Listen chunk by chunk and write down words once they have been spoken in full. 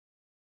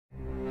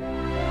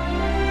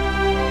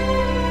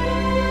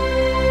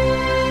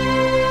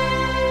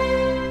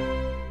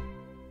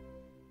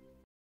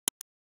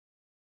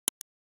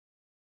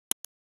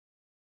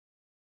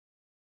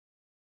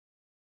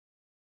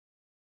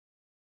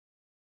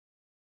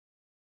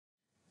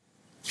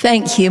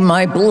Thank you,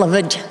 my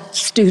beloved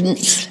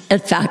students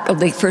and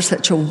faculty, for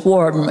such a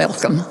warm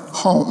welcome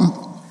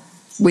home.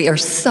 We are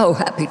so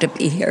happy to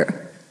be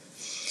here.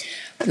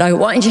 But I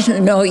want you to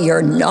know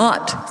you're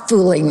not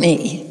fooling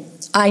me.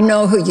 I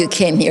know who you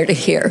came here to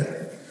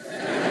hear.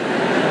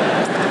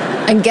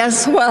 And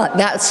guess what?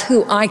 That's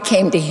who I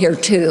came to hear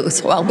too.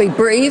 So I'll be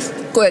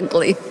brief,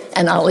 quickly,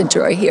 and I'll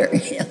enjoy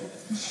hearing him.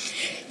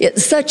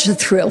 It's such a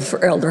thrill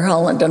for Elder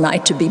Holland and I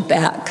to be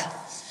back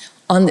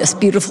on this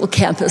beautiful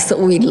campus that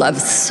we love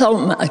so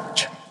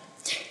much.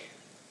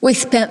 We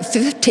spent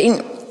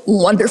 15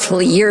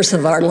 wonderful years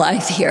of our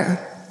life here.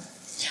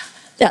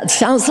 That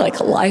sounds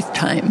like a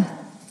lifetime,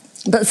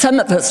 but some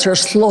of us are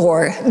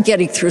slower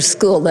getting through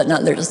school than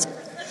others.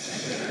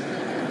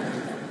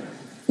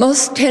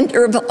 Most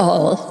tender of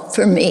all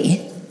for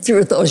me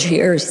through those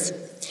years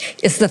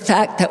is the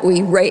fact that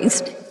we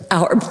raised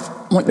our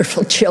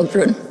wonderful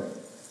children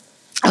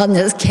on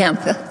this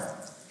campus.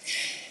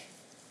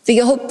 The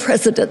old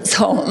president's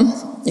home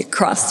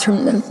across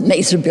from the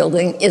Maeser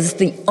Building is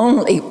the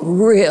only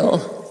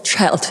real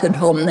childhood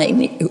home they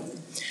knew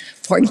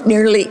for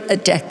nearly a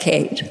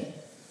decade.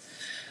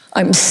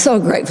 I'm so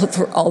grateful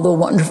for all the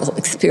wonderful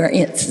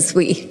experiences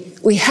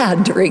we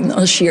had during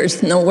those years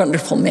and the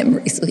wonderful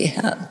memories we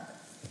have.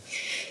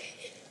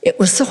 It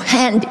was so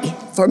handy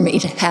for me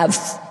to have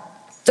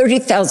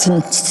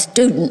 30,000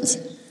 students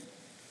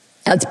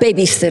as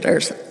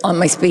babysitters on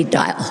my speed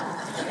dial.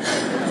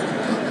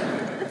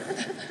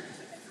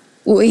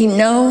 We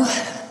know,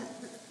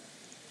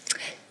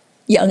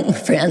 young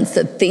friends,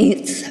 that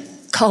these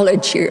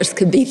college years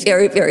can be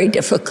very, very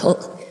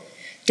difficult,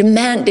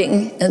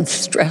 demanding and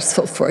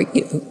stressful for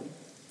you.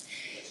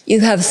 You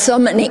have so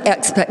many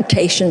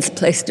expectations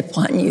placed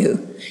upon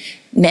you,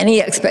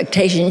 many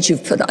expectations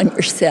you've put on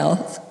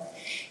yourself,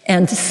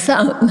 and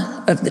some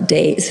of the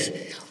days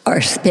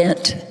are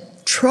spent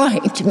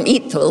trying to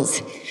meet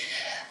those.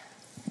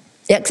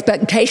 The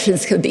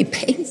expectations can be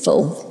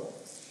painful,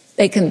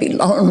 they can be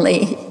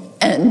lonely,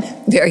 and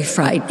very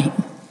frightening.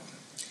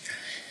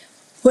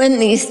 When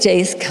these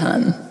days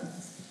come,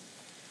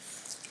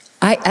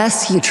 I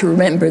ask you to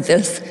remember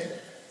this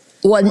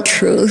one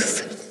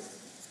truth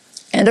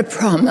and a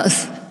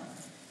promise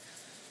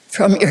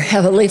from your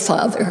Heavenly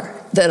Father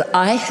that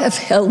I have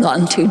held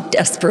on to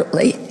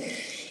desperately,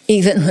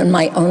 even when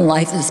my own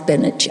life has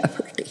been in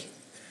jeopardy.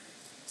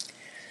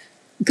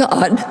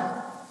 God,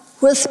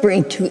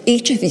 whispering to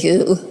each of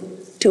you,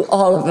 to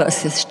all of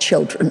us as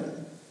children,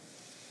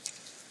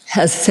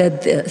 has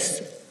said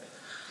this: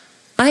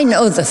 I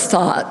know the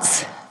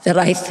thoughts that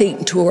I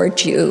think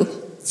toward you,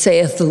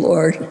 saith the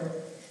Lord,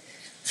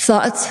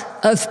 thoughts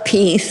of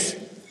peace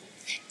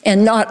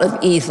and not of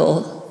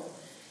evil,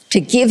 to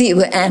give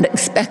you an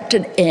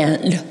expected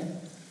end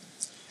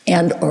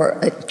and or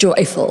a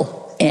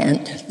joyful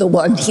end, the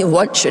one he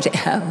wants you to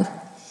have.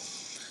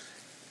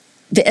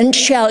 Then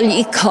shall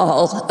ye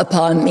call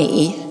upon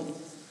me,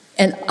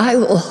 and I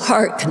will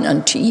hearken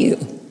unto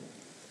you.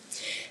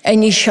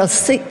 And ye shall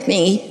seek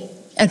me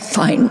and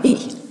find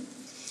me,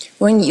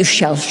 when you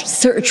shall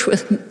search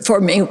for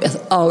me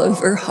with all of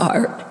your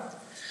heart.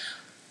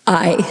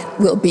 I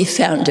will be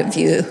found of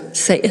you,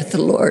 saith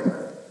the Lord.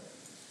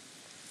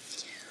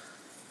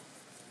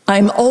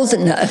 I'm old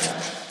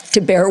enough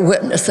to bear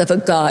witness of a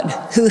God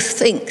who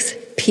thinks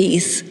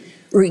peace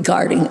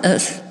regarding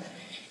us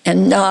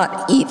and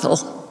not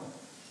evil,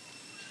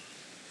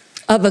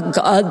 of a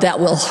God that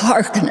will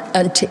hearken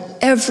unto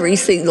every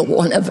single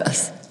one of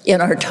us in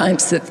our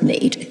times of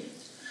need.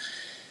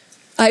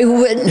 I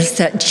witness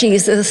that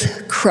Jesus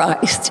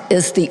Christ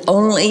is the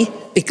only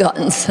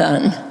begotten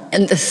Son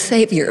and the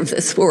Savior of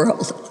this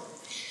world.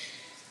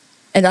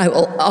 And I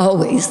will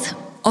always,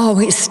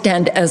 always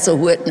stand as a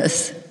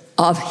witness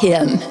of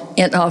him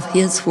and of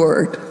his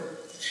word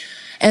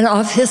and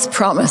of his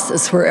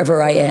promises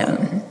wherever I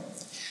am.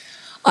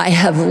 I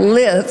have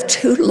lived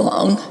too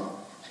long,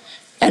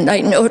 and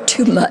I know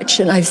too much,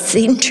 and I've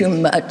seen too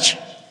much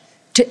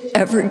to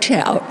ever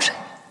doubt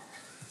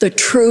the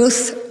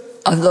truth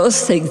of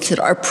those things that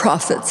our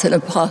prophets and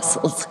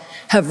apostles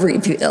have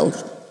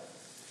revealed.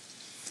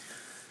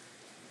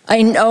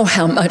 I know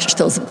how much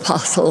those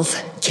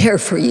apostles care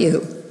for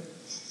you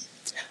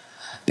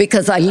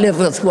because I live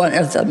with one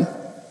of them.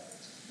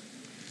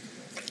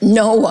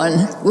 No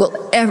one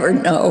will ever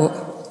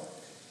know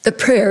the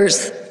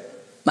prayers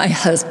my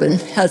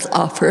husband has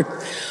offered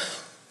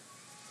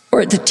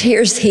or the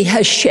tears he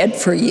has shed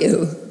for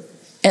you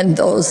and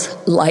those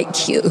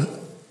like you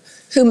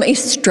who may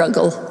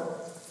struggle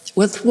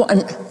with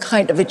one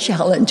kind of a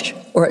challenge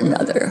or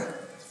another.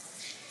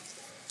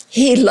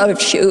 He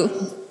loves you,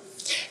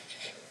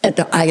 and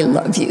I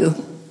love you.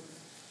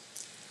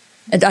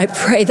 And I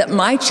pray that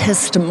my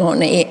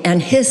testimony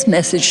and his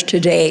message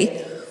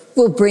today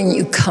will bring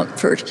you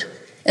comfort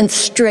and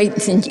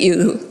strengthen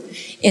you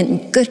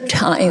in good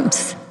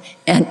times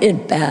and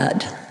in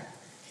bad.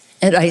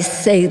 And I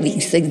say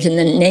these things in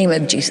the name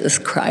of Jesus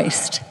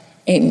Christ.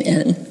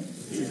 Amen.